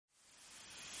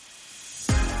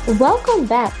Welcome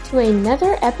back to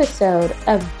another episode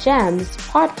of GEMS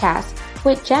podcast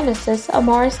with Genesis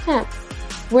Amaris Kemp,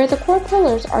 where the core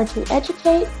pillars are to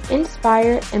educate,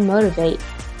 inspire, and motivate.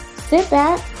 Sit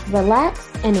back, relax,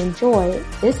 and enjoy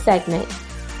this segment.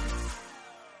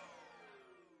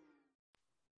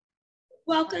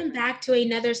 Welcome back to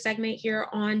another segment here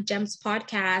on GEMS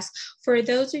Podcast. For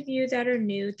those of you that are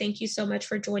new, thank you so much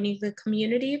for joining the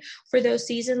community. For those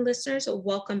seasoned listeners,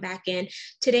 welcome back in.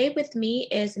 Today with me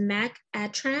is Mac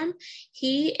Attram.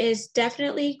 He is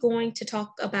definitely going to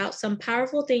talk about some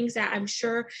powerful things that I'm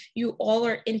sure you all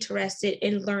are interested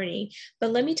in learning.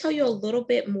 But let me tell you a little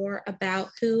bit more about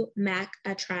who Mac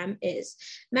Attram is.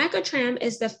 Mac Attram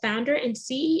is the founder and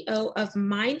CEO of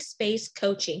Mindspace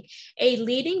Coaching, a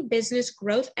leading business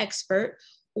growth expert,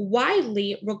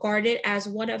 widely regarded as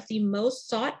one of the most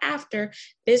sought after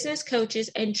business coaches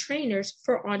and trainers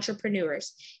for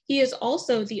entrepreneurs. He is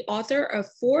also the author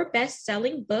of 4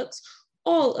 best-selling books,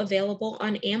 all available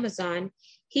on Amazon.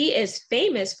 He is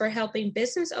famous for helping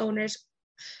business owners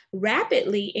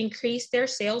rapidly increase their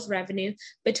sales revenue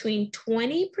between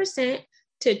 20%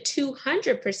 to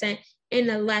 200%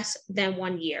 in less than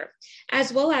 1 year,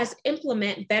 as well as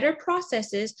implement better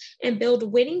processes and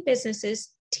build winning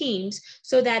businesses teams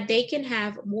so that they can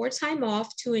have more time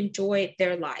off to enjoy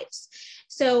their lives.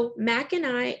 So Mac and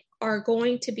I are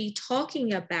going to be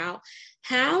talking about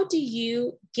how do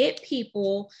you get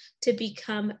people to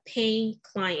become paying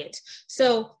clients?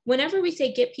 So whenever we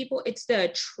say get people, it's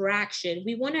the attraction.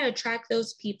 We want to attract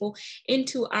those people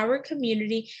into our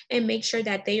community and make sure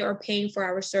that they are paying for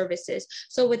our services.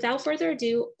 So without further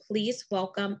ado, please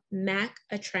welcome Mac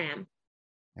Attram.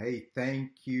 Hey,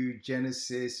 thank you,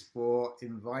 Genesis, for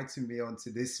inviting me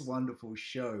onto this wonderful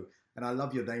show. And I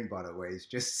love your name, by the way. It's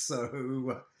just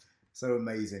so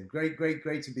amazing. Great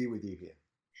to be with you here.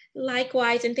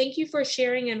 Likewise, and thank you for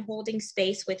sharing and holding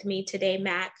space with me today,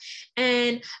 Mac.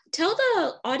 And tell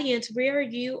the audience where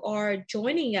you are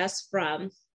joining us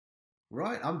from.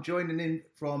 Right, I'm joining in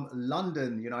from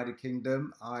London, United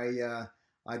Kingdom. I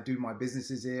do my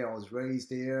businesses here. I was raised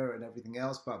here and everything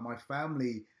else, but my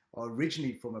family are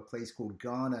originally from a place called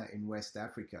Ghana in West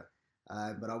Africa.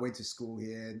 But I went to school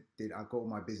here. I got all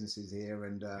my businesses here,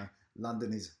 and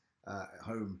London is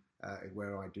home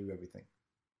where I do everything.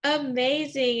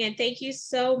 Amazing. And thank you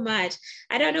so much.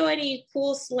 I don't know any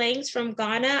cool slangs from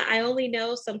Ghana. I only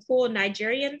know some cool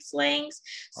Nigerian slangs.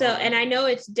 So, and I know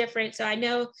it's different. So I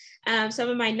know some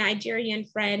of my Nigerian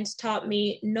friends taught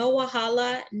me no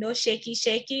wahala, no shaky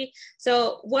shaky.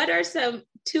 So what are some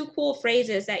 2 cool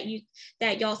phrases that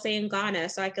y'all say in Ghana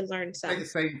so I could learn some? The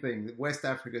same thing. West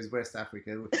Africa is West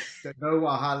Africa. No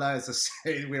wahala is the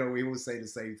same. We all say the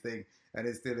same thing, and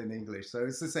it's still in English. So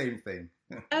it's the same thing.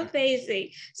 Amazing.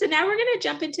 So now we're going to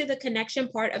jump into the connection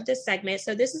part of this segment.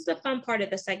 So this is the fun part of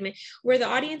the segment where the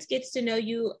audience gets to know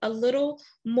you a little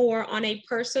more on a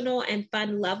personal and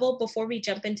fun level before we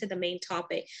jump into the main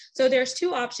topic. So there's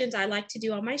 2 options I like to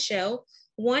do on my show.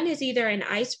 1 is either an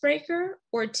icebreaker,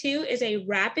 or 2 is a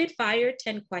rapid fire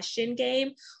 10 question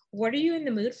game. What are you in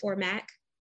the mood for, Mac?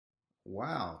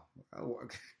 Wow.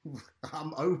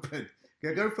 I'm open.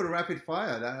 Go for the rapid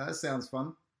fire. That sounds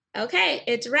fun. Okay,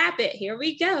 it's rapid. Here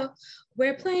we go.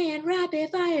 We're playing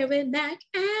rapid fire with Mac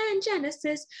and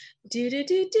Genesis.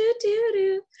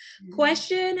 Do.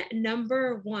 Question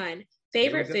number 1.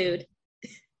 Favorite food?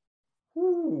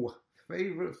 Ooh,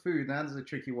 favorite food. Now that's a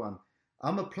tricky one.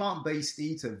 I'm a plant-based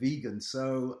eater, vegan.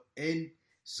 So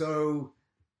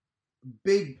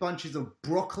big bunches of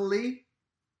broccoli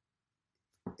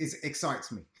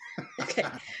excites me. Okay.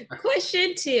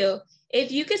 Question 2. If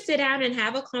you could sit down and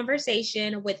have a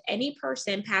conversation with any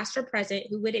person, past or present,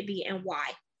 who would it be and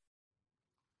why?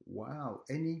 Wow,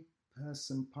 any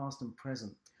person, past and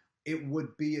present. It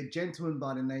would be a gentleman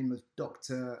by the name of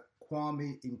Dr.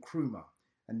 Kwame Nkrumah.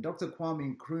 And Dr.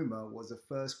 Kwame Nkrumah was the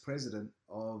first president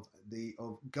of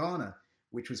Ghana,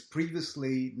 which was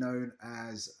previously known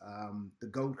as the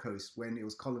Gold Coast when it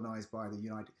was colonized by the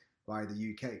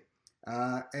UK.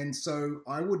 And so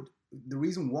the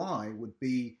reason why would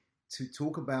be to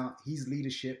talk about his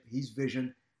leadership, his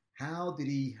vision. How did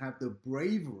he have the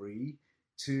bravery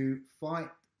to fight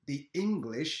the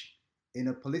English in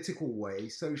a political way,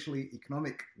 socially,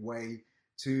 economic way,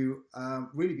 to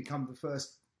really become the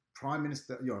first prime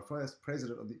minister, first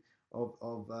president of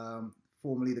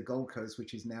formerly the Gold Coast,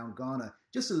 which is now Ghana,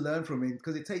 just to learn from him,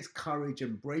 because it takes courage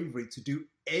and bravery to do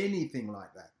anything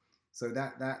like that. So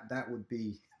that would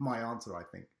be my answer, I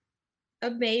think.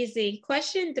 Amazing.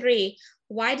 Question 3.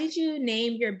 Why did you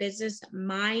name your business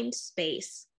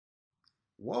Mindspace?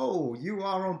 Whoa, you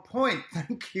are on point.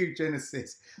 Thank you,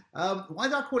 Genesis. Why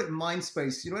do I call it mind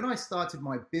space? When I started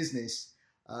my business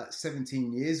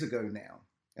 17 years ago now,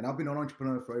 and I've been an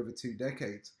entrepreneur for over 2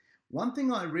 decades, one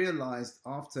thing I realized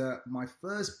after my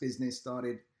first business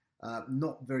started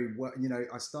not very well,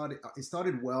 it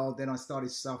started well, then I started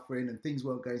suffering and things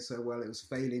weren't going so well, it was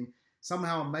failing.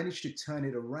 Somehow I managed to turn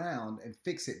it around and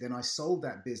fix it. Then I sold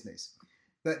that business.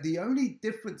 But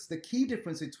the key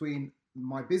difference between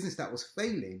my business that was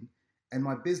failing and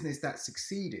my business that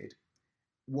succeeded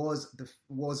was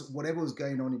whatever was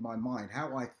going on in my mind,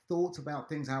 how I thought about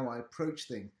things, how I approached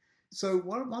things. So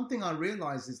one thing I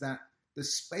realized is that the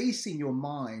space in your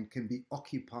mind can be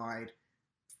occupied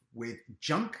with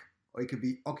junk, or it could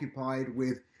be occupied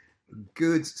with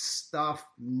good stuff,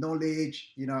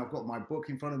 knowledge. I've got my book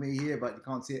in front of me here, but you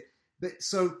can't see it. But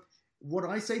so what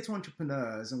I say to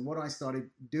entrepreneurs and what I started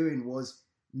doing was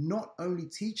not only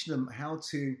teach them how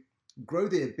to grow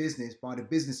their business by the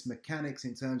business mechanics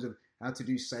in terms of how to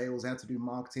do sales, how to do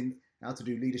marketing, how to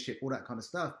do leadership, all that kind of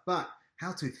stuff, but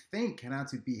how to think and how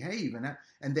to behave,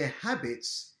 and their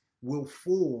habits will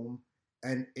form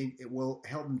and it will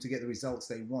help them to get the results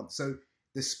they want. So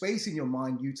the space in your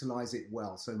mind, utilize it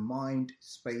well. So Mind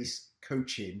Space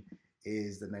Coaching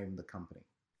is the name of the company.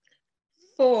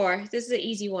 4, this is an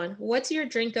easy one. What's your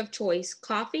drink of choice?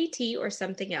 Coffee, tea, or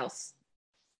something else?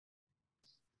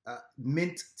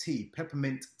 Mint tea,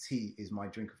 peppermint tea is my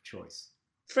drink of choice.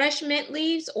 Fresh mint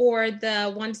leaves or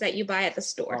the ones that you buy at the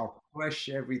store? Oh, fresh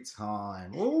every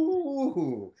time.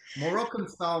 Ooh, Moroccan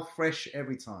style, fresh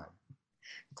every time.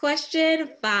 Question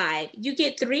 5. You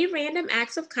get 3 random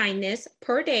acts of kindness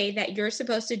per day that you're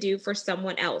supposed to do for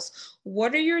someone else.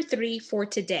 What are your 3 for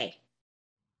today?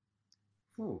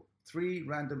 Ooh, 3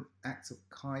 random acts of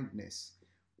kindness.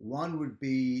 One would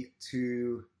be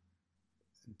to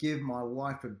give my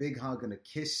wife a big hug and a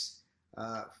kiss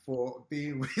for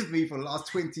being with me for the last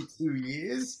 22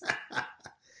 years.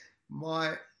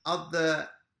 My other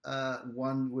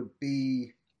one would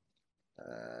be,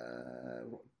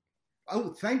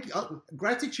 thank you.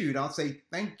 Gratitude. I'll say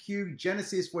thank you,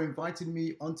 Genesis, for inviting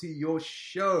me onto your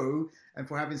show and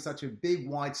for having such a big,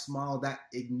 wide smile that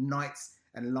ignites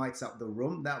and lights up the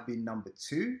room. That would be number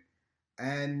 2.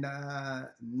 And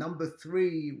number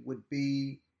 3 would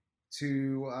be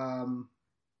to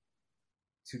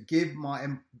give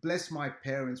and bless my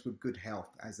parents with good health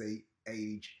as they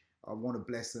age. I want to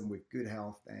bless them with good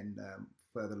health and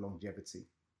further longevity.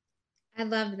 I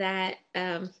love that.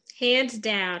 Hands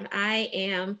down, I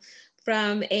am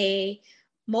from a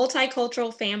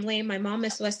multicultural family. My mom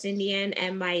is West Indian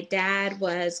and my dad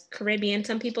was Caribbean.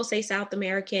 Some people say South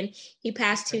American. He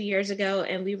passed 2 years ago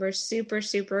and we were super,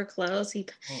 super close. He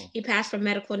passed from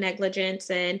medical negligence.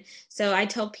 And so I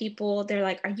tell people, they're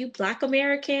like, are you Black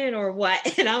American or what?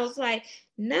 And I was like,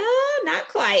 no, not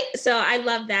quite. So I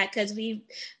love that because we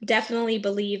definitely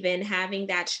believe in having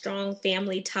that strong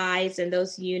family ties and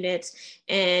those units.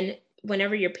 And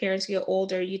whenever your parents get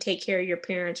older, you take care of your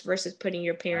parents versus putting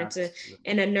your parents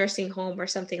in a nursing home or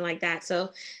something like that.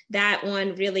 So that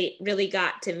one really, really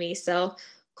got to me. So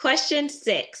question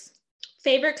 6,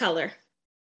 favorite color?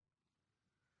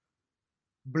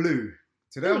 Blue.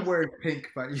 Today I'm wearing pink,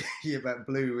 but yeah, but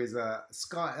blue is a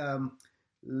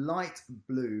light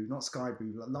blue, not sky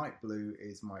blue, but light blue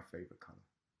is my favorite color.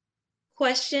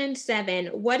 Question 7.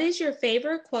 What is your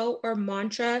favorite quote or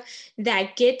mantra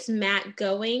that gets Matt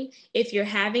going if you're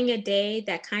having a day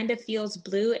that kind of feels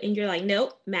blue and you're like,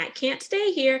 nope, Matt can't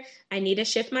stay here. I need to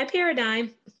shift my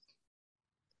paradigm.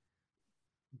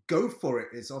 Go for it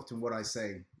is often what I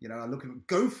say. I look at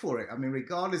go for it. I mean,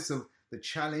 regardless of the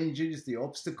challenges, the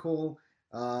obstacle,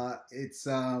 it's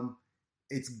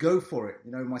go for it.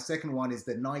 My second one is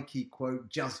the Nike quote,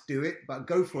 just do it, but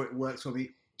go for it works for me.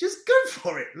 Just go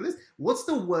for it. What's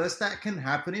the worst that can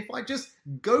happen if I just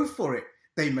go for it?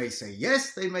 They may say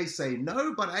yes, they may say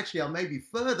no, but actually I may be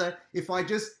further if I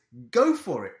just go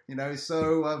for it.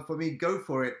 So for me, go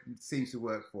for it seems to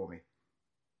work for me.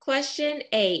 Question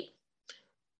 8.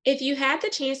 If you had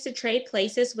the chance to trade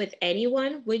places with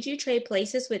anyone, would you trade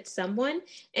places with someone?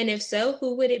 And if so,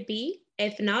 who would it be?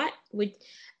 If not,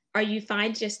 are you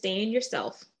fine just staying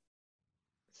yourself?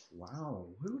 Wow,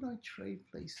 who would I trade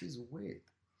places with?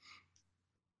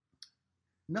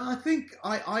 No, I think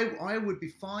I would be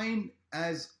fine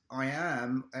as I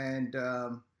am and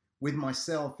with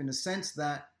myself in the sense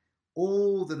that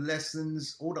all the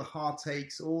lessons, all the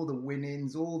heartaches, all the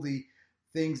winnings, all the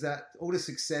all the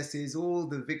successes, all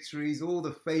the victories, all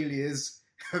the failures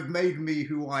have made me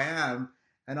who I am.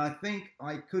 And I think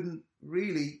I couldn't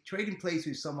really trading place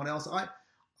with someone else.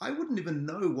 I wouldn't even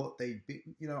know what they've been,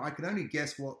 I can only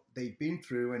guess what they've been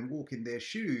through and walk in their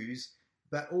shoes,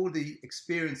 but all the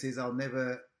experiences, I'll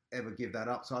never ever give that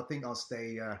up. So I think I'll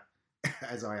stay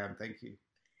as I am. Thank you.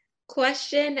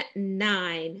 Question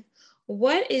 9.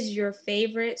 What is your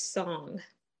favorite song?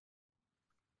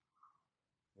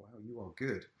 Wow, you are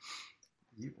good.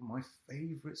 My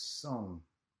favorite song.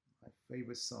 My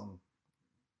favorite song.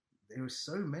 There are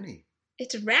so many.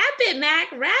 It's Rap It,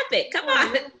 Mac. Rap it. Come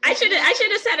on. Oh, I should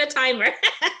have set a timer.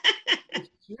 you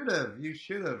should have. You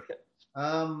should have.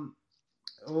 Um,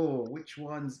 oh, which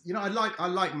ones? I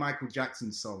like Michael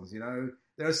Jackson songs.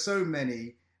 There are so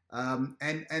many.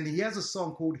 And he has a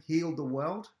song called "Heal the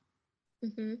World."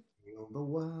 Hmm. Heal the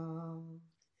world,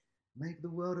 make the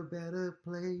world a better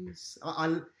place.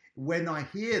 When I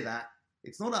hear that,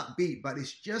 it's not upbeat, but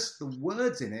it's just the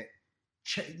words in it.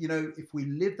 If we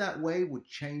live that way, would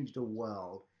change the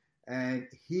world, and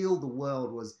heal the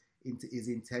world was into his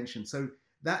intention. So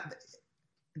that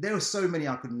there are so many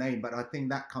I could name, but I think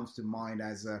that comes to mind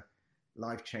as a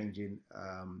life-changing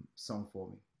song for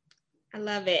me. I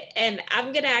love it. And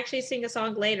I'm going to actually sing a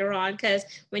song later on because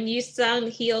when you sung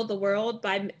Heal the World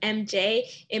by MJ,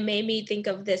 it made me think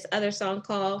of this other song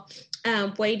called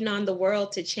Waiting on the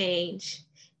World to Change.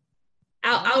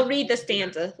 I'll read the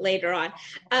stanza later on.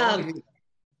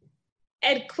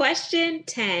 And question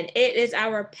 10, it is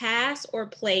our pass or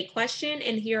play question,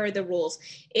 and here are the rules.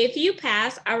 If you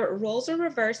pass, our roles are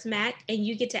reversed, Mac, and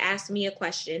you get to ask me a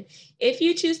question. If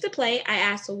you choose to play, I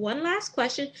ask one last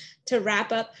question to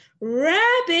wrap up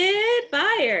rapid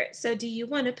fire. So do you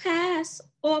want to pass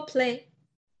or play?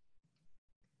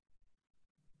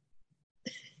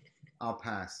 I'll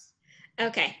pass.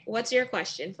 Okay, what's your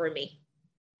question for me?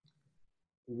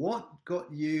 What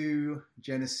got you,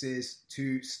 Genesis,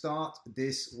 to start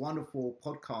this wonderful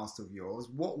podcast of yours?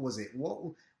 What was it?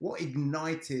 What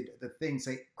ignited the thing?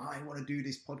 Say, I want to do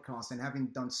this podcast, and having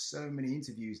done so many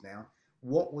interviews now,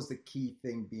 what was the key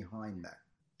thing behind that?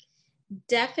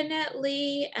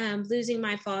 Definitely losing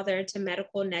my father to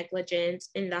medical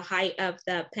negligence in the height of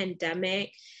the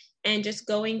pandemic, and just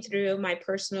going through my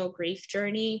personal grief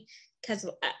journey. Because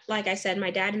like I said, my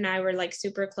dad and I were like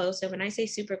super close. And when I say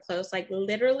super close, like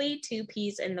literally two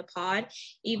peas in the pod,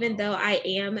 even though I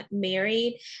am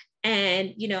married.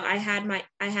 And I had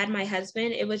my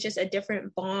husband. It was just a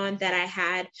different bond that I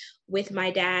had with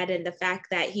my dad, and the fact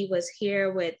that he was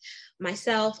here with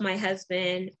myself, my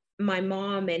husband, my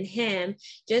mom, and him,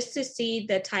 just to see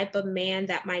the type of man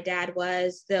that my dad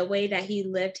was, the way that he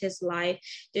lived his life,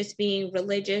 just being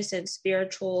religious and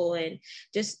spiritual, and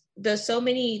just the so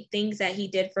many things that he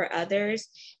did for others.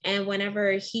 And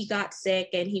whenever he got sick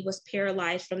and he was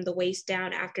paralyzed from the waist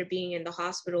down after being in the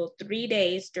hospital 3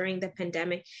 days during the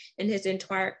pandemic, and his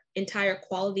entire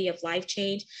quality of life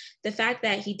changed, the fact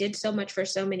that he did so much for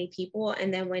so many people,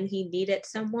 and then when he needed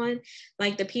someone,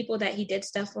 like the people that he did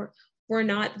stuff for were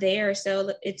not there.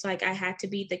 So it's like I had to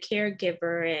be the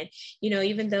caregiver. And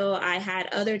even though I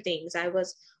had other things, I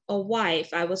was a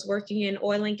wife, I was working in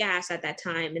oil and gas at that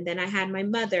time, and then I had my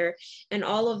mother and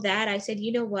all of that. I said,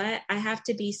 you know what, I have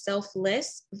to be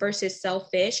selfless versus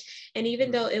selfish. And even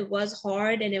though it was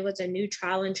hard and it was a new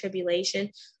trial and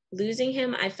tribulation, losing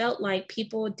him, I felt like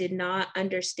people did not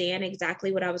understand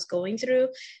exactly what I was going through,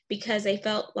 because they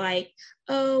felt like,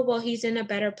 oh, well, he's in a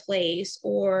better place,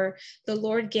 or the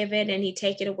Lord give it and he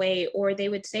take it away. Or they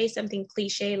would say something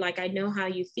cliche like, I know how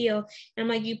you feel. And I'm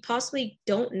like, you possibly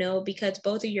don't know, because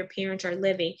both of your parents are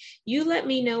living. You let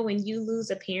me know when you lose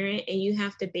a parent and you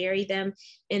have to bury them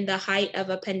in the height of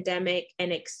a pandemic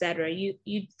and etc.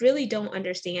 You really don't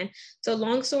understand. So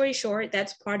long story short,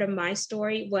 that's part of my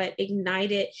story, what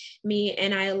ignited me,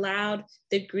 and I allowed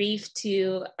the grief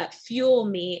to fuel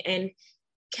me and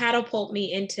catapult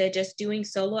me into just doing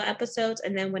solo episodes.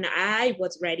 And then when I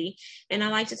was ready, and I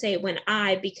like to say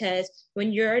because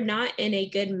when you're not in a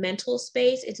good mental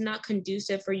space, it's not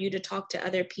conducive for you to talk to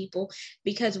other people,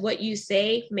 because what you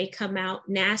say may come out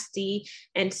nasty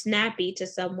and snappy to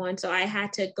someone. So I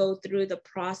had to go through the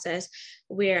process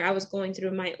where I was going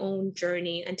through my own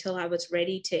journey until I was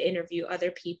ready to interview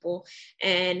other people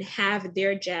and have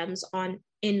their gems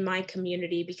in my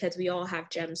community, because we all have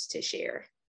gems to share.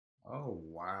 Oh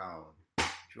wow.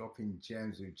 Dropping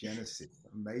gems with Genesis.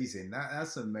 Amazing.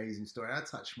 That's an amazing story. That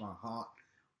touched my heart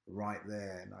right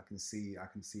there. And I can see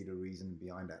the reason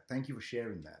behind that. Thank you for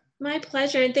sharing that. My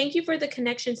pleasure. And thank you for the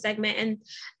connection segment. And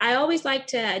I always like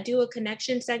to do a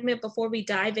connection segment before we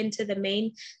dive into the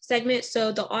main segment,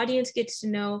 so the audience gets to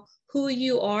know who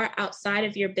you are outside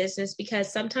of your business,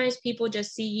 because sometimes people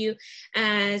just see you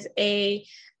as a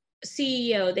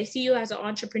CEO, they see you as an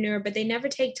entrepreneur, but they never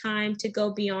take time to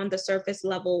go beyond the surface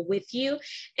level with you.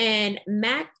 And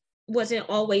Mac wasn't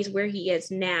always where he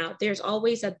is now. There's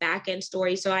always a back end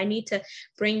story. So I need to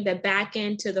bring the back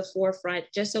end to the forefront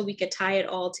just so we could tie it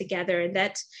all together. And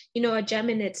that's, a gem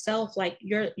in itself, like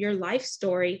your life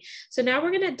story. So now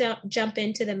we're going to jump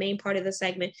into the main part of the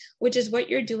segment, which is what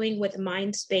you're doing with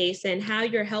Mindspace and how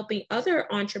you're helping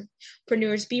other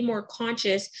entrepreneurs be more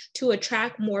conscious to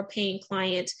attract more paying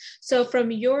clients. So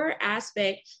from your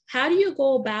aspect, how do you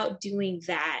go about doing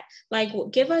that? Like,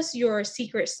 give us your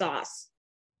secret sauce.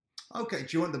 Okay, do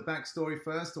you want the backstory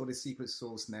first or the secret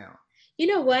sauce now? You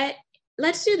know what?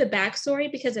 Let's do the backstory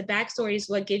because the backstory is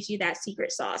what gives you that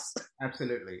secret sauce.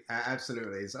 Absolutely,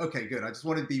 absolutely. It's okay. Good. I just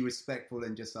want to be respectful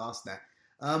and just ask that.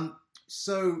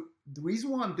 So the reason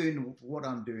why I'm doing what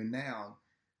I'm doing now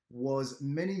was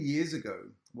many years ago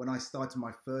when I started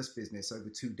my first business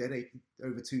over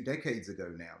over 2 decades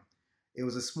ago now. It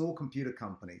was a small computer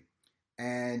company,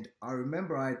 and I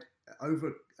remember I'd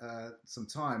over some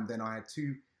time. Then I had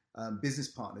two business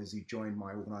partners who joined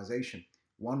my organization.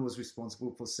 One was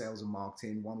responsible for sales and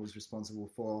marketing. One was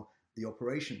responsible for the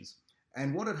operations.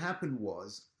 And what had happened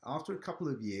was, after a couple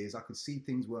of years, I could see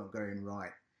things weren't going right.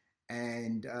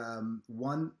 And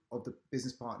one of the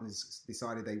business partners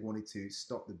decided they wanted to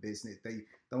stop the business. They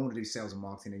don't want to do sales and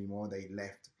marketing anymore. They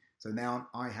left. So now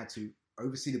I had to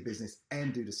oversee the business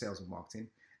and do the sales and marketing.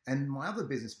 And my other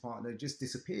business partner just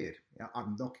disappeared.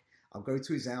 I'll go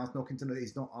to his house, knocking to the,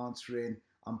 he's not answering.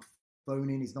 I'm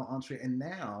phoning, he's not answering. And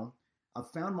now I've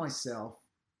found myself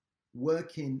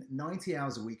working 90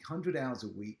 hours a week, 100 hours a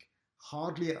week,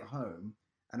 hardly at home.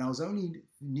 And I was only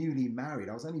newly married.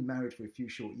 I was only married for a few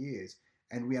short years.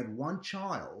 And we had one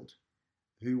child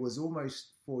who was almost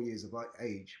 4 years of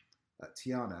age,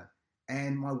 Tiana.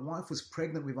 And my wife was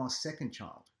pregnant with our second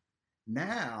child.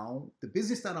 Now, the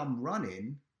business that I'm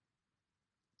running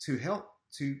to help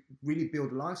to really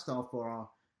build a lifestyle for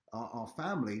our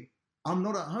family, I'm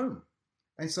not at home.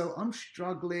 And so I'm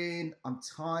struggling, I'm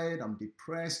tired, I'm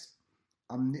depressed,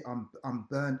 I'm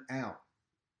burnt out.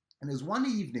 And there's one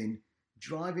evening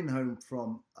driving home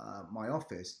from my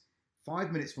office,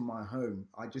 5 minutes from my home,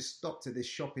 I just stopped at this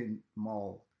shopping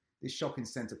mall, this shopping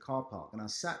center car park, and I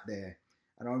sat there.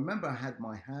 And I remember I had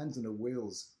my hands on the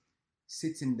wheels,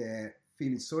 sitting there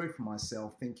feeling sorry for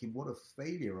myself, thinking, what a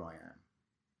failure I am.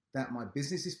 That my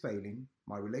business is failing,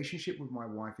 my relationship with my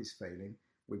wife is failing.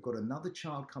 We've got another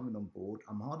child coming on board.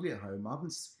 I'm hardly at home. I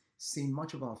haven't seen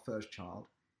much of our first child.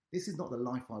 This is not the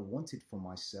life I wanted for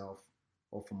myself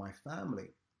or for my family.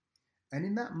 And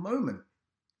in that moment,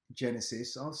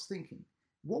 Genesis, I was thinking,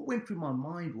 what went through my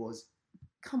mind was,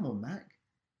 come on, Mac,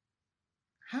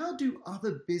 how do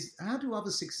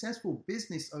other successful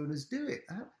business owners do it?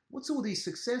 What's all these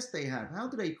success they have? How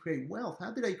do they create wealth?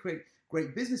 How do they create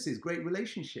great businesses, great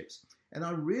relationships? And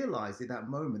I realized at that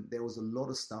moment there was a lot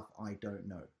of stuff I don't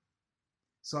know.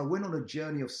 So I went on a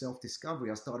journey of self-discovery.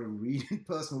 I started reading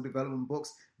personal development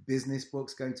books, business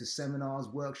books, going to seminars,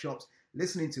 workshops,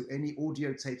 listening to any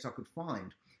audio tapes I could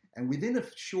find. And within a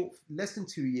short, less than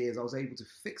 2 years, I was able to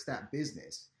fix that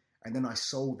business. And then I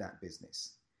sold that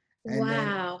business. And then,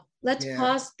 Wow. Let's yeah,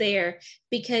 pause there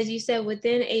because you said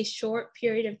within a short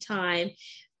period of time,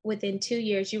 within 2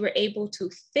 years, you were able to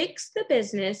fix the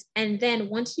business. And then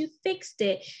once you fixed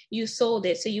it, you sold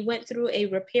it. So you went through a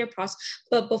repair process.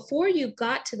 But before you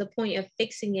got to the point of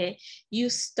fixing it,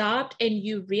 you stopped and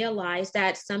you realized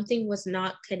that something was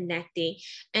not connecting.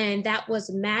 And that was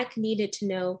Mac needed to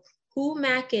know who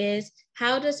Mac is,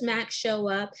 how does Mac show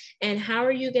up, and how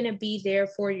are you going to be there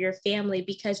for your family?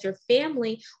 Because your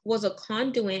family was a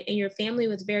conduit and your family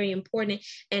was very important.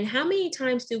 And how many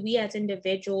times do we as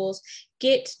individuals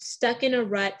get stuck in a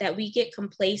rut that we get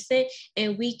complacent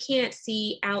and we can't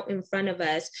see out in front of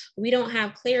us? We don't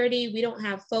have clarity, we don't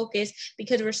have focus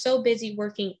because we're so busy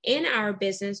working in our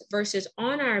business versus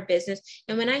on our business.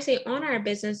 And when I say on our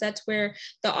business, that's where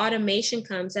the automation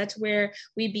comes. That's where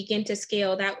we begin to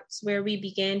scale. That's where we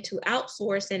begin to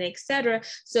outsource and etc.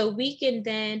 So we can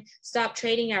then stop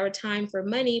trading our time for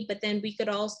money, but then we could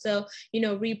also,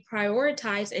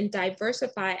 reprioritize and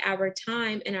diversify our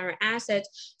time and our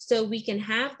assets so we can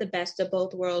have the best of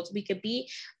both worlds. We could be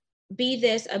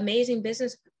this amazing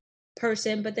business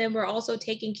person, but then we're also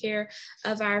taking care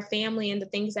of our family and the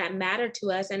things that matter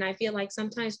to us. And I feel like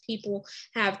sometimes people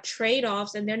have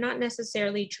trade-offs and they're not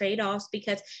necessarily trade-offs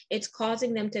because it's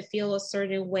causing them to feel a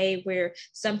certain way where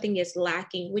something is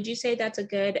lacking. Would you say that's a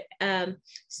good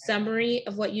summary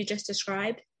of what you just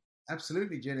described?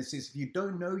 absolutely, Genesis. If you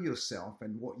don't know yourself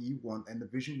and what you want and the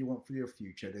vision you want for your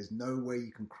future, there's no way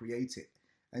you can create it.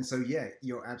 And so, yeah,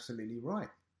 you're absolutely right.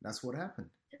 That's what happened.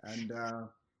 And go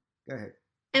ahead.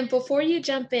 And before you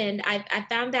jump in, I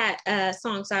found that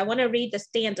song, so I want to read the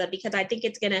stanza because I think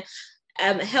it's gonna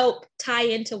help tie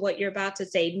into what you're about to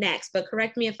say next. But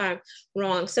correct me if I'm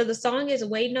wrong. So the song is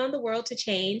 "Waiting on the World to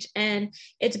Change," and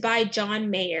it's by John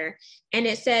Mayer. And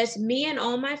it says, "Me and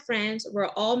all my friends were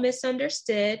all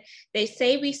misunderstood. They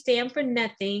say we stand for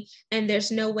nothing, and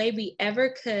there's no way we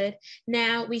ever could.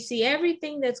 Now we see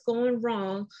everything that's going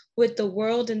wrong with the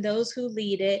world and those who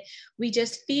lead it. We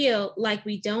just feel like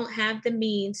we don't have the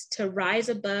means to rise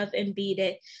above and beat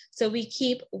it. So we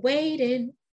keep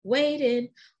waiting, waiting,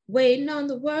 waiting on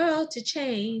the world to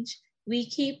change. We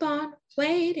keep on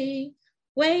waiting,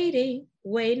 waiting,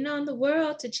 waiting on the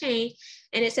world to change."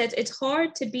 And it says it's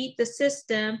hard to beat the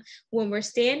system when we're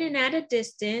standing at a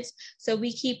distance. So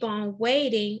we keep on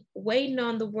waiting, waiting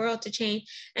on the world to change.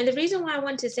 And the reason why I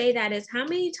want to say that is, how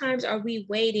many times are we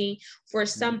waiting for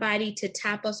somebody to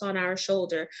tap us on our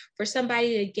shoulder, for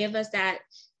somebody to give us that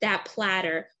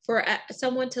platter, for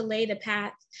someone to lay the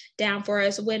path down for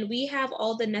us, when we have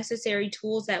all the necessary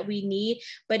tools that we need?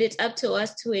 But it's up to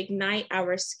us to ignite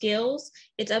our skills.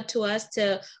 It's up to us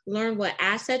to learn what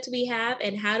assets we have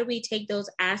and how do we take those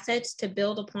assets to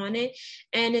build upon it.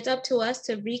 And it's up to us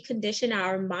to recondition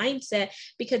our mindset,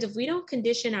 because if we don't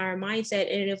condition our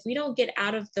mindset and if we don't get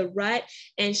out of the rut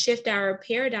and shift our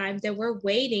paradigm, then we're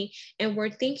waiting and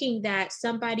we're thinking that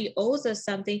somebody owes us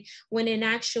something, when in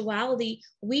actuality,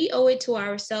 we owe it to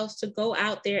ourselves to go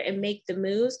out there and make the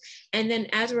moves. And then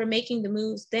as we're making the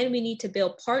moves, then we need to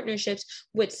build partnerships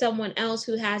with someone else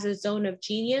who has a zone of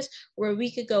genius where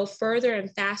we could go further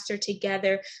and faster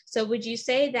together. So would you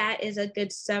say that is a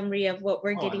good summary of what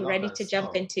we're getting ready to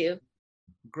jump into?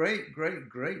 Great, great,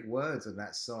 great words in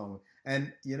that song.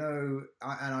 And,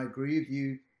 I agree with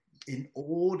you. In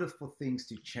order for things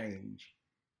to change,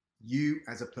 you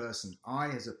as a person, I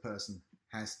as a person,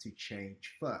 has to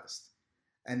change first.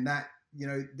 And that,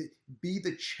 be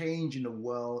the change in the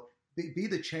world, be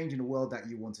the change in the world that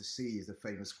you want to see, is a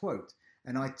famous quote.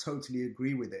 And I totally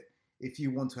agree with it. If you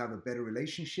want to have a better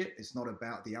relationship, it's not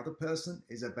about the other person,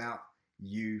 it's about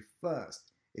you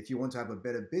first. If you want to have a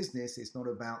better business, it's not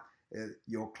about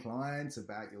your clients,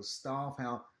 about your staff,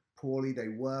 how poorly they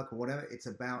work or whatever. It's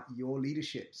about your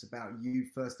leadership. It's about you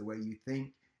first, the way you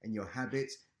think and your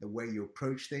habits, the way you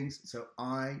approach things. So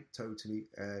I totally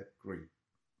agree.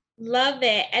 Love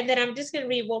it. And then I'm just going to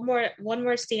read one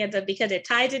more stanza because it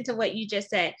ties into what you just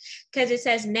said. Because it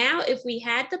says, "Now if we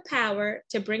had the power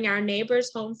to bring our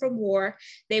neighbors home from war,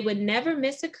 they would never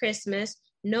miss a Christmas,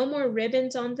 no more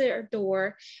ribbons on their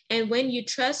door. And when you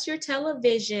trust your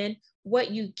television, what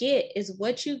you get is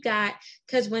what you got.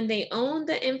 Because when they own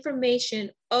the information,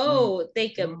 oh, they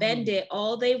could bend it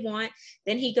all they want."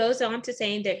 Then he goes on to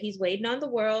saying that he's waiting on the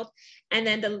world. And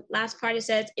then the last part, it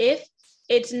says, "If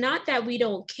it's not that we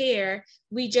don't care,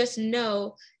 we just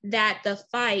know that the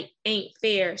fight ain't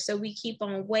fair. So we keep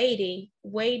on waiting,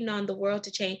 waiting on the world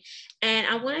to change." And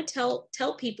I want to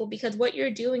tell people, because what you're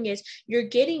doing is you're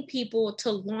getting people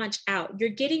to launch out. You're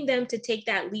getting them to take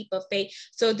that leap of faith.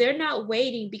 So they're not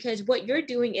waiting, because what you're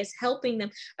doing is helping them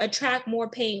attract more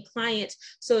paying clients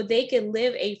so they can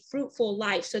live a fruitful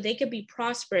life, so they could be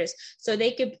prosperous, so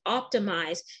they could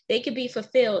optimize, they could be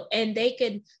fulfilled, and they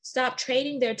could stop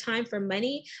trading their time for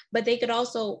money, but they could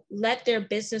also let their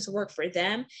business work for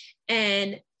them.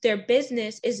 And their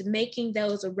business is making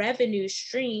those revenue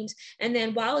streams. And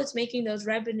then while it's making those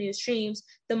revenue streams,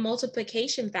 the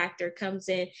multiplication factor comes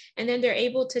in. And then they're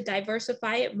able to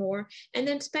diversify it more and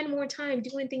then spend more time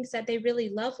doing things that they really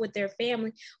love with their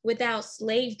family without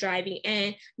slave driving.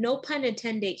 And no pun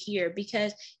intended here,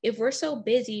 because if we're so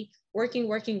busy working,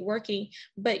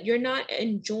 but you're not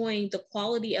enjoying the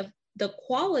quality,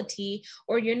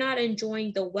 or you're not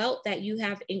enjoying the wealth that you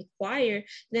have acquired,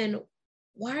 then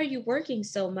why are you working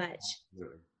so much?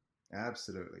 Absolutely.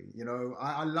 Absolutely.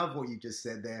 I love what you just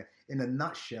said there. In a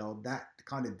nutshell, that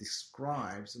kind of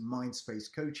describes mind space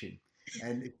coaching.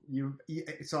 And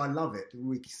so I love it.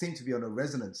 We seem to be on a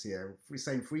resonance here,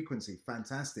 same frequency.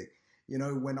 Fantastic.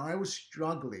 When I was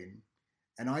struggling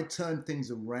and I turned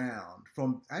things around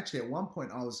from, actually at one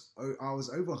point I was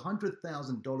over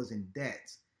 $100,000 in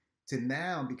debt to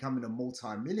now becoming a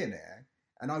multi-millionaire.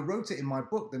 And I wrote it in my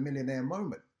book, The Millionaire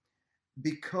Moment,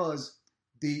 because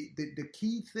the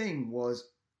key thing was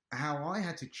how I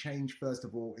had to change first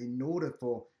of all in order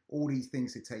for all these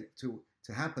things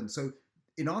to happen. So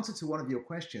in answer to one of your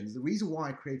questions, the reason why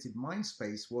I created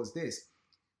Mindspace was this.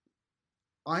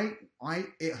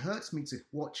 It hurts me to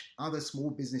watch other small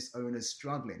business owners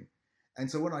struggling.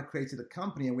 And so when I created a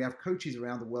company, and we have coaches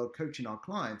around the world coaching our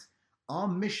clients, our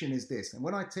mission is this. And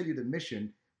when I tell you the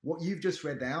mission, what you've just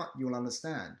read out, you'll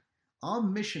understand. Our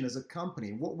mission as a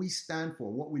company, what we stand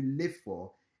for, what we live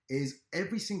for, is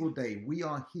every single day we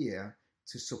are here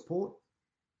to support,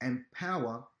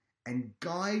 empower, and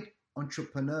guide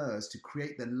entrepreneurs to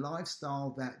create the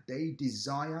lifestyle that they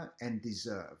desire and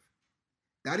deserve.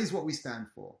 That is what we stand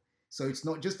for. So it's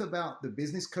not just about the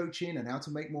business coaching and how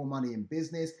to make more money in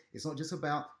business. It's not just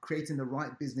about creating the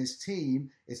right business team.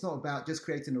 It's not about just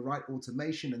creating the right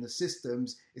automation and the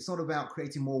systems. It's not about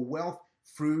creating more wealth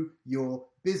through your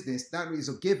business. That is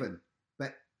a given.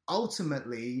 But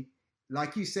ultimately,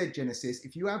 like you said, Genesis,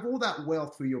 if you have all that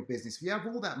wealth through your business, if you have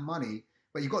all that money,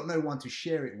 but you've got no one to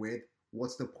share it with,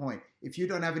 what's the point? If you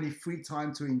don't have any free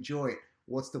time to enjoy it,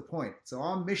 what's the point? So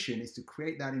our mission is to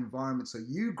create that environment so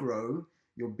you grow,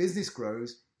 your business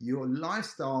grows, your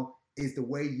lifestyle is the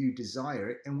way you desire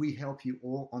it, and we help you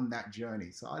all on that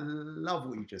journey. So I love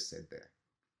what you just said there.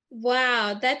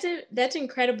 Wow, that's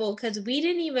incredible, because we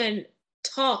didn't even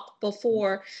talk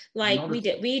before. Like, we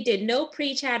did no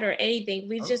pre-chat or anything.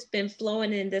 We've just been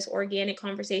flowing in this organic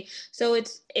conversation. So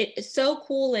it's so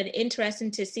cool and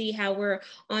interesting to see how we're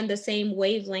on the same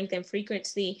wavelength and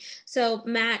frequency. So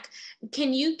Mac,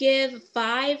 can you give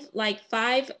five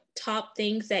top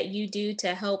things that you do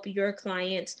to help your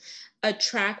clients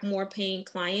attract more paying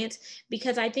clients?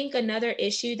 Because I think another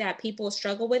issue that people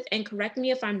struggle with, and correct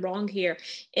me if I'm wrong here,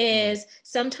 is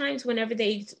sometimes whenever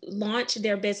they launch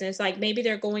their business, like maybe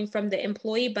they're going from the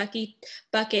employee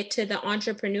bucket to the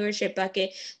entrepreneurship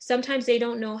bucket, sometimes they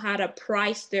don't know how to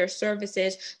price their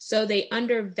services, so they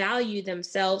undervalue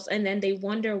themselves, and then they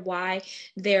wonder why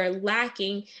they're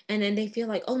lacking, and then they feel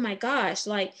like, oh my gosh,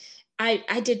 like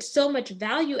I did so much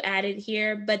value added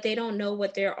here, but they don't know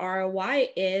what their ROI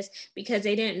is because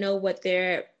they didn't know what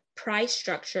their price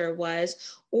structure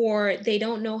was, or they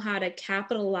don't know how to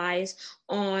capitalize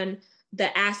on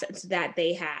the assets that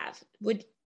they have. Would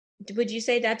you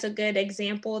say that's a good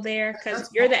example there? Because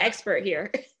you're the expert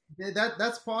here.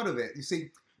 That's part of it. You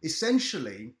see,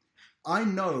 essentially, I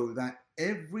know that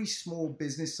every small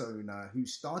business owner who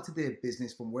started their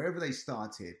business from wherever they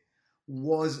started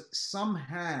was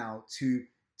somehow to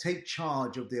take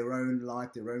charge of their own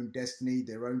life, their own destiny,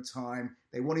 their own time.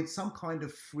 They wanted some kind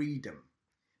of freedom.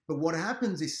 But what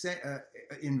happens is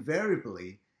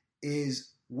invariably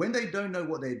is when they don't know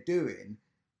what they're doing,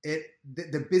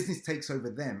 the business takes over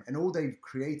them, and all they've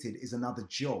created is another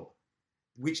job,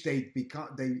 which they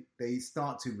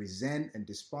start to resent and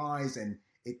despise, and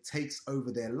it takes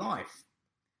over their life.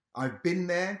 I've been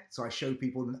there, so I show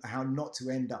people how not to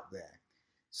end up there.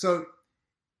 So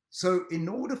in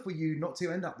order for you not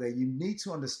to end up there, you need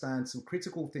to understand some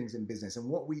critical things in business. And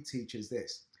what we teach is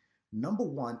this. Number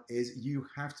one is you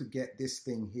have to get this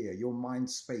thing here, your mind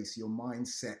space, your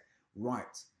mindset right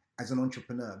as an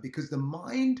entrepreneur, because the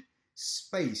mind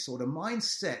space or the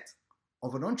mindset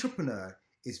of an entrepreneur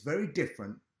is very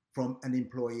different from an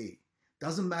employee.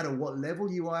 Doesn't matter what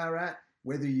level you are at,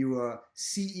 whether you are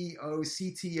CEO,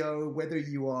 CTO, whether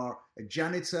you are a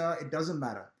janitor, it doesn't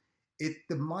matter.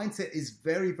 The mindset is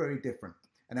very, very different.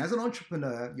 And as an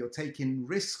entrepreneur, you're taking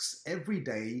risks every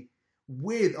day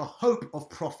with a hope of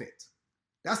profit.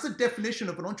 That's the definition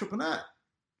of an entrepreneur.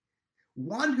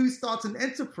 One who starts an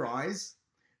enterprise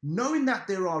knowing that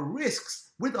there are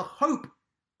risks with a hope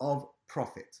of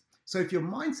profit. So if your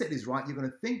mindset is right, you're going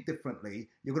to think differently.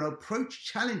 You're going to approach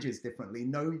challenges differently,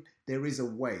 knowing there is a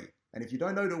way. And if you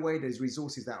don't know the way, there's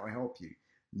resources that will help you.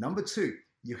 Number two,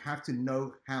 you have to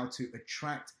know how to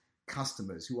attract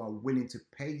customers who are willing to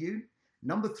pay you.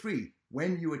 Number three,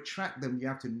 when you attract them, you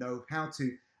have to know how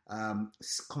to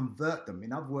convert them.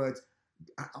 In other words,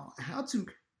 how to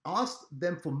ask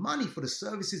them for money for the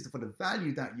services, for the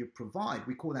value that you provide.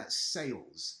 We call that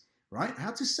sales, right?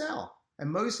 How to sell.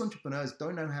 And most entrepreneurs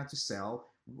don't know how to sell,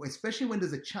 especially when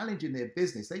there's a challenge in their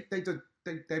business. They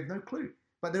have no clue.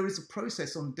 But there is a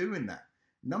process on doing that.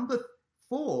 Number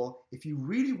four, if you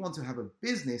really want to have a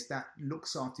business that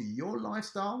looks after your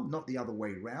lifestyle, not the other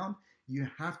way around, you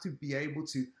have to be able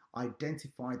to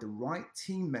identify the right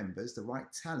team members, the right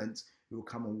talent who will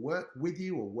come and work with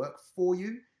you or work for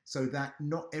you, so that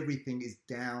not everything is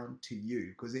down to you.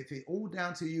 Because if it's all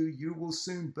down to you, you will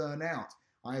soon burn out.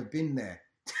 I have been there.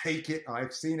 Take it.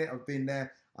 I've seen it. I've been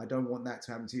there. I don't want that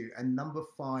to happen to you. And number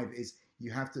five is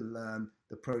you have to learn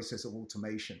the process of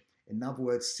automation. In other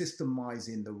words,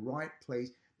 systemizing the right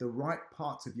place, the right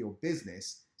parts of your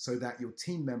business so that your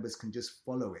team members can just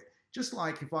follow it. Just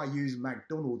like if I use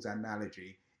McDonald's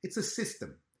analogy, it's a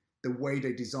system. The way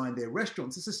they design their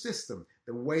restaurants, it's a system.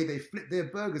 The way they flip their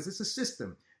burgers, it's a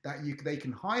system that they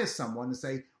can hire someone and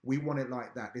say, we want it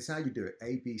like that. This is how you do it,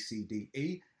 A, B, C, D,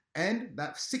 E. And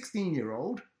that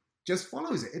 16-year-old just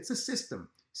follows it. It's a system.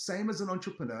 Same as an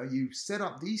entrepreneur, you set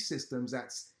up these systems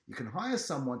that you can hire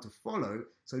someone to follow.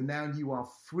 So now you are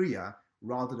freer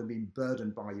rather than being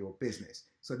burdened by your business.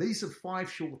 So these are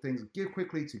 5 short things give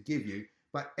quickly to give you,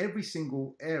 but every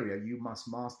single area you must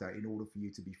master in order for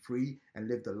you to be free and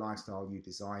live the lifestyle you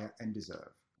desire and deserve.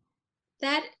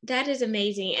 That is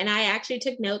amazing. And I actually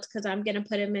took notes because I'm going to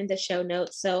put them in the show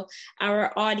notes. So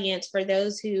our audience, for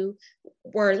those who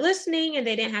were listening and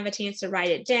they didn't have a chance to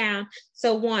write it down.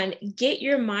 So 1, get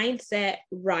your mindset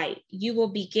right. You will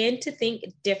begin to think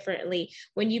differently.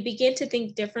 When you begin to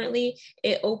think differently,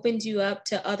 it opens you up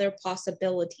to other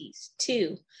possibilities.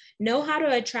 2, know how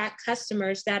to attract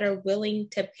customers that are willing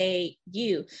to pay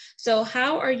you. So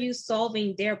how are you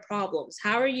solving their problems?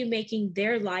 How are you making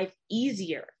their life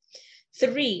easier?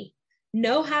 3,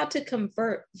 know how to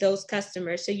convert those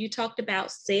customers. So you talked about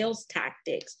sales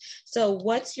tactics. So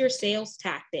what's your sales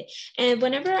tactic? And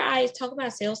whenever I talk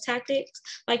about sales tactics,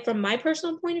 like from my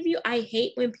personal point of view, I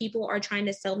hate when people are trying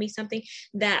to sell me something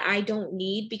that I don't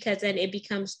need, because then it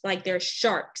becomes like they're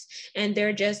sharks and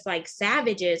they're just like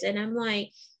savages. And I'm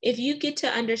like, if you get to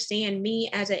understand me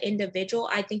as an individual,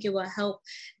 I think it will help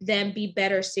them be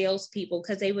better salespeople,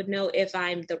 because they would know if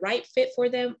I'm the right fit for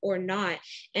them or not.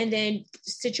 And then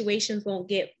situations won't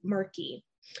get murky.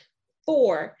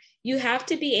 4, you have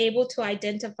to be able to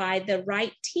identify the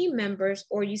right team members,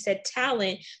 or you said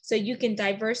talent, so you can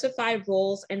diversify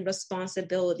roles and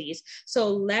responsibilities.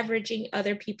 So leveraging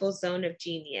other people's zone of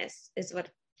genius is what.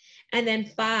 And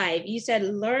then 5, you said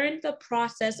learn the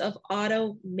process of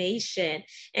automation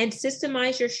and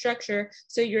systemize your structure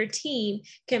so your team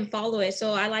can follow it.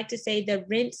 So I like to say the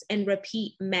rinse and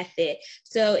repeat method.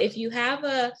 So if you have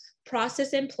a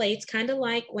process in place, kind of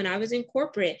like when I was in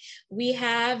corporate, we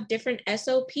have different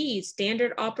SOPs,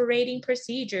 standard operating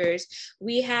procedures.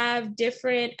 We have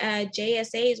different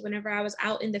JSAs whenever I was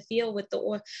out in the field with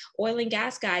the oil and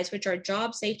gas guys, which are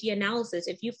job safety analysis.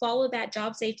 If you follow that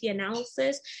job safety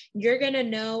analysis, you're going to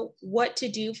know what to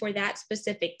do for that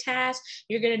specific task.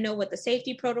 You're going to know what the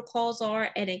safety protocols are,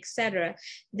 and etc.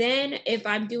 Then if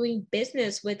I'm doing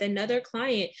business with another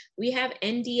client, we have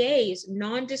NDAs,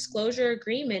 non-disclosure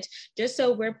agreements, just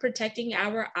so we're protecting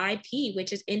our IP,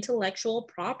 which is intellectual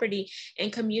property,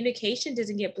 and communication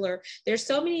doesn't get blurred. There's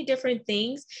so many different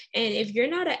things. And if you're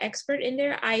not an expert in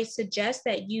there, I suggest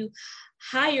that you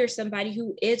hire somebody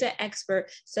who is an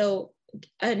expert. So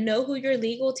know who your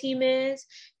legal team is.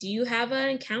 Do you have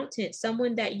an accountant,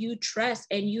 someone that you trust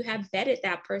and you have vetted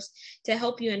that person to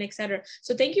help you, and etc.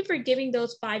 So thank you for giving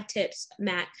those 5 tips,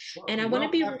 Matt. And I want to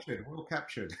be well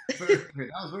captured. That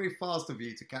was very fast of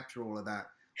you to capture all of that.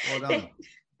 Well done.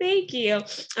 Thank you.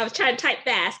 I was trying to type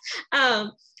fast.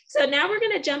 So now we're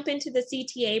going to jump into the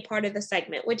CTA part of the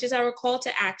segment, which is our call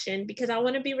to action, because I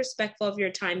want to be respectful of your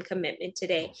time commitment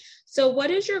today. So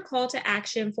what is your call to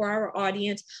action for our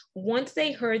audience once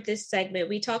they heard this segment?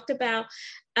 We talked about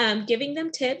giving them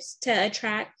tips to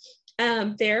attract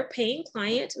their paying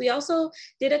clients. We also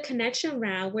did a connection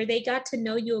round where they got to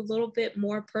know you a little bit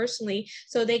more personally,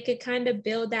 so they could kind of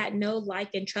build that know, like,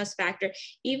 and trust factor,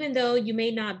 even though you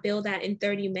may not build that in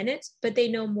 30 minutes, but they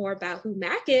know more about who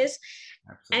Mac is.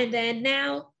 Absolutely. And then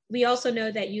now we also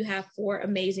know that you have 4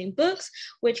 amazing books,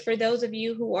 which for those of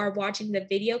you who are watching the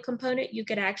video component, you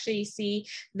could actually see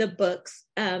the books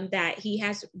that he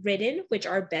has written, which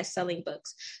are best-selling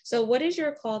books. So what is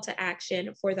your call to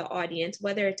action for the audience,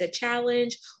 whether it's a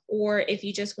challenge or if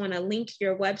you just want to link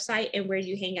your website and where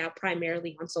you hang out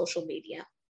primarily on social media?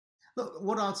 Look,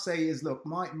 what I'd say is, look,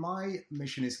 my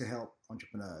mission is to help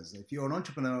entrepreneurs. If you're an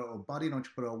entrepreneur or budding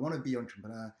entrepreneur, want to be an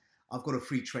entrepreneur, I've got a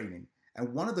free training.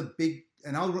 And one of the big,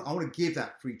 and I want to give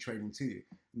that free training to you.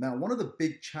 Now, one of the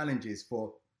big challenges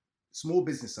for small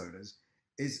business owners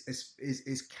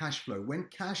is cash flow. When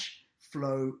cash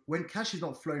is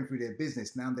not flowing through their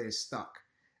business, now they're stuck.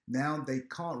 Now they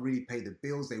can't really pay the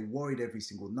bills. They're worried every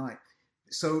single night.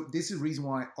 So this is the reason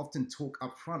why I often talk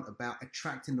up front about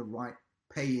attracting the right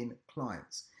paying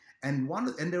clients. And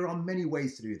there are many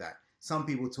ways to do that. Some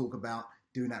people talk about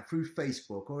doing that through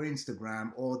Facebook or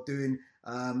Instagram, or doing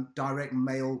direct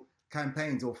mail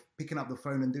campaigns, or picking up the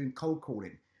phone and doing cold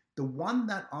calling. The one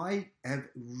that I have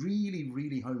really,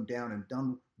 really honed down and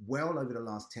done well over the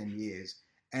last 10 years,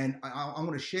 and I'm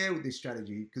going to share with this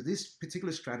strategy, because this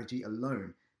particular strategy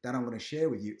alone that I'm going to share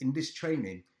with you in this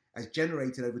training has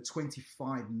generated over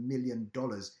 $25 million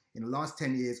in the last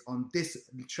 10 years on this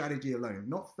strategy alone.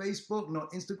 Not Facebook,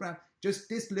 not Instagram, just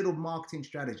this little marketing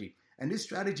strategy. And this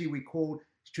strategy we call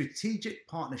strategic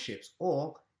partnerships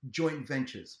or joint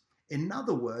ventures. In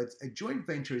other words, a joint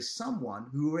venture is someone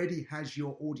who already has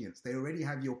your audience. They already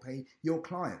have your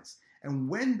clients. And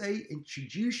when they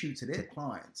introduce you to their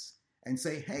clients and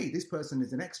say, hey, this person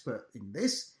is an expert in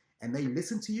this, and they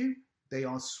listen to you, they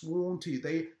are sworn to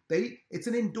you. It's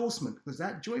an endorsement, because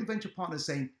that joint venture partner is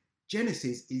saying,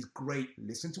 Genesis is great.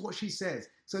 Listen to what she says.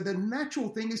 So the natural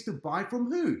thing is to buy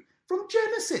from who? From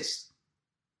Genesis.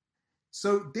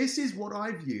 So this is what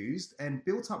I've used and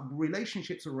built up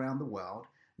relationships around the world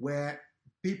where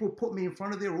people put me in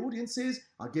front of their audiences.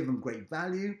 I give them great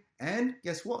value. And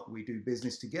guess what? We do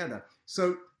business together.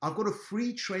 So I've got a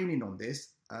free training on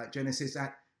this, Genesis,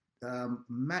 at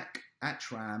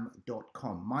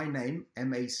macattram.com. My name,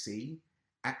 M-A-C,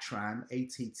 Attram,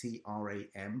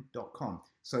 A-T-T-R-A-M.com.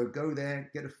 So go there,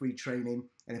 get a free training.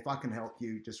 And if I can help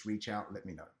you, just reach out, let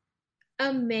me know.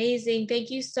 Amazing.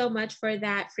 Thank you so much for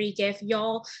that free gift.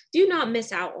 Y'all, do not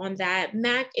miss out on that.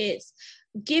 Mac is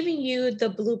giving you the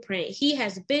blueprint. He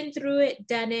has been through it,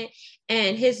 done it,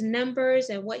 and his numbers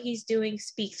and what he's doing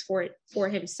speaks for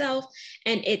himself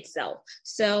and itself.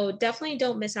 So definitely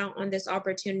don't miss out on this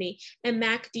opportunity. And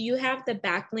Mac, do you have the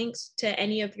backlinks to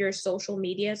any of your social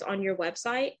medias on your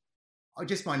website? Oh,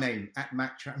 just my name, at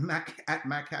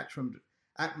Macattram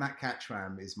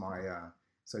is my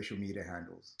social media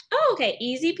handles. Oh, okay.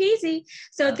 Easy peasy.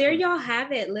 So there y'all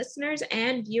have it, listeners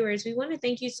and viewers. We want to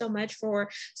thank you so much for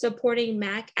supporting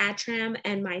Mac Attram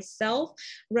and myself.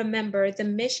 Remember, the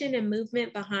mission and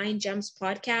movement behind GEMS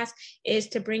Podcast is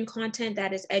to bring content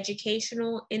that is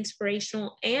educational,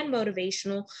 inspirational, and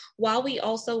motivational, while we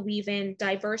also weave in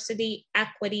diversity,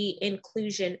 equity,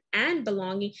 inclusion, and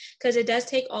belonging, because it does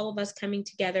take all of us coming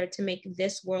together to make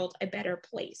this world a better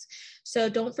place. So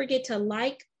don't forget to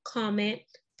like, comment,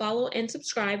 follow, and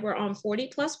subscribe. We're on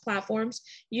 40 plus platforms.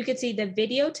 You can see the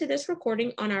video to this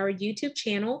recording on our YouTube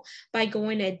channel by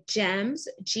going to GEMS,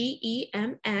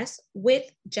 G-E-M-S, with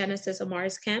Genesis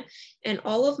Amaris Kemp, and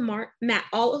all of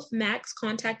Mac's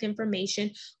contact information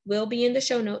will be in the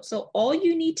show notes. So all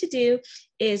you need to do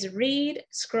is read,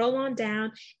 scroll on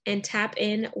down, and tap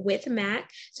in with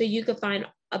Mac so you can find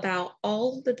about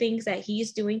all the things that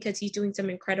he's doing, because he's doing some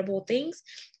incredible things.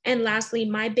 And lastly,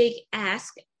 my big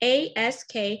ask,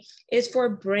 ASK, is for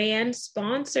brand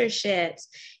sponsorships.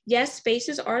 Yes,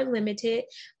 spaces are limited,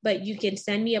 but you can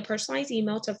send me a personalized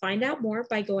email to find out more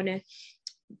by going to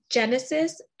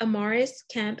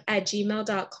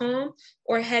genesisamarisKemp@gmail.com,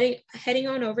 or heading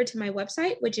on over to my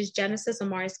website, which is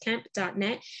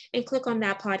genesisamarisKemp.net, and click on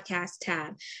that podcast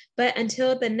tab. But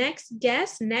until the next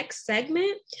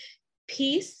segment,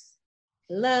 peace,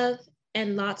 love,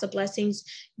 and lots of blessings.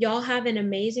 Y'all have an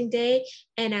amazing day.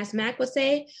 And as Mac would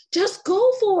say, just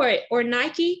go for it. Or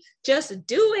Nike, just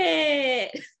do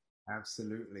it.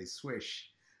 Absolutely. Swish.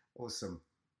 Awesome.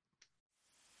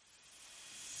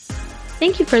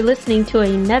 Thank you for listening to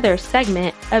another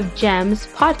segment of GEMS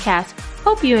Podcast.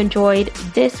 Hope you enjoyed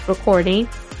this recording.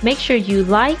 Make sure you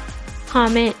like,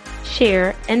 comment,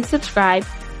 share, and subscribe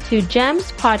to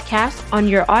GEMS Podcast on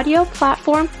your audio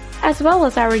platform, as well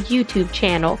as our YouTube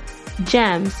channel,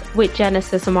 GEMS with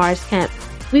Genesis Amaris Kemp.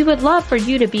 We would love for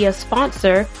you to be a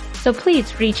sponsor, so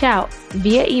please reach out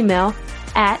via email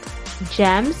at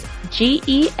GEMS,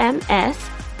 G-E-M-S,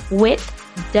 with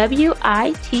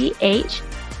W-I-T-H,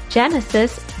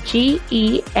 Genesis,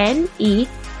 G-E-N-E-S-I-S,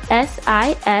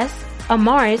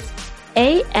 Amaris,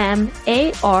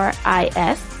 A-M-A-R-I-S,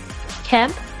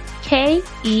 Kemp,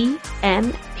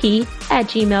 K-E-M-P,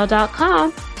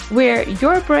 @gmail.com, where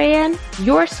your brand,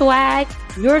 your swag,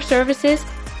 your services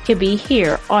can be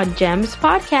here on GEMS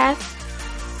Podcast.